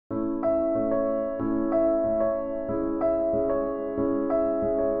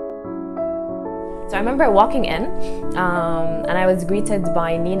So I remember walking in and I was greeted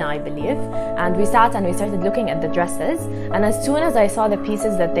by Nina, I believe, and we sat and we started looking at the dresses, and as soon as I saw the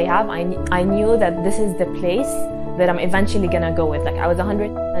pieces that they have, I knew that this is the place that I'm eventually gonna go with. Like, I was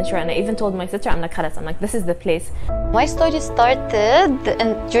 100% sure, and I even told my sister, I'm like, خلاص, I'm like, this is the place. My story started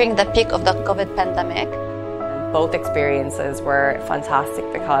during the peak of the COVID pandemic. Both experiences were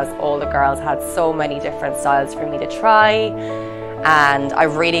fantastic because all the girls had so many different styles for me to try, and I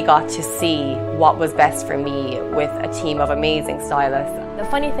really got to see what was best for me with a team of amazing stylists. The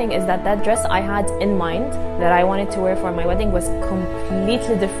funny thing is that that dress I had in mind that I wanted to wear for my wedding was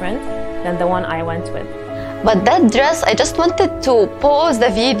completely different than the one I went with. But that dress, I just wanted to pause the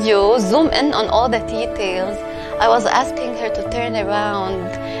video, zoom in on all the details. I was asking her to turn around,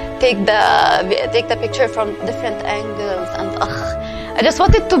 take the picture from different angles, and I just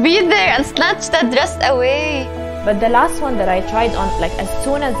wanted to be there and snatch that dress away. But the last one that I tried on, like, as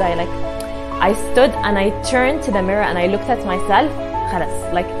soon as I stood and I turned to the mirror and I looked at myself,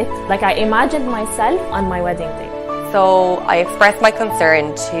 خلاص, like I imagined myself on my wedding day. So I expressed my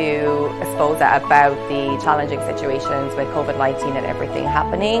concern to Esposa about the challenging situations with COVID-19 and everything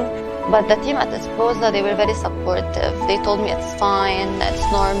happening. But the team at Esposa, they were very supportive. They told me it's fine, it's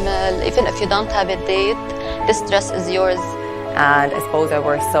normal. Even if you don't have a date, this dress is yours. And Esposa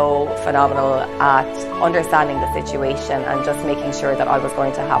were so phenomenal at understanding the situation and just making sure that I was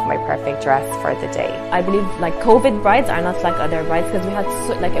going to have my perfect dress for the day. I believe like COVID brides are not like other brides because we had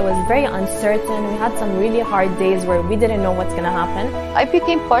it was very uncertain. We had some really hard days where we didn't know what's gonna happen. I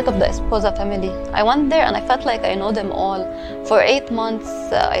became part of the Esposa family. I went there and I felt like I know them all. For 8 months,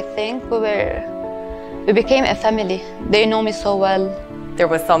 I think we became a family. They know me so well. There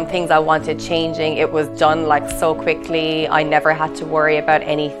was some things I wanted changing. It was done like so quickly. I never had to worry about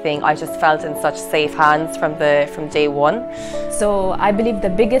anything. I just felt in such safe hands from day one. So I believe the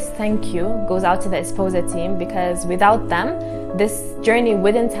biggest thank you goes out to the Esposa team, because without them, this journey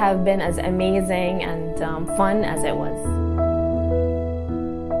wouldn't have been as amazing and fun as it was.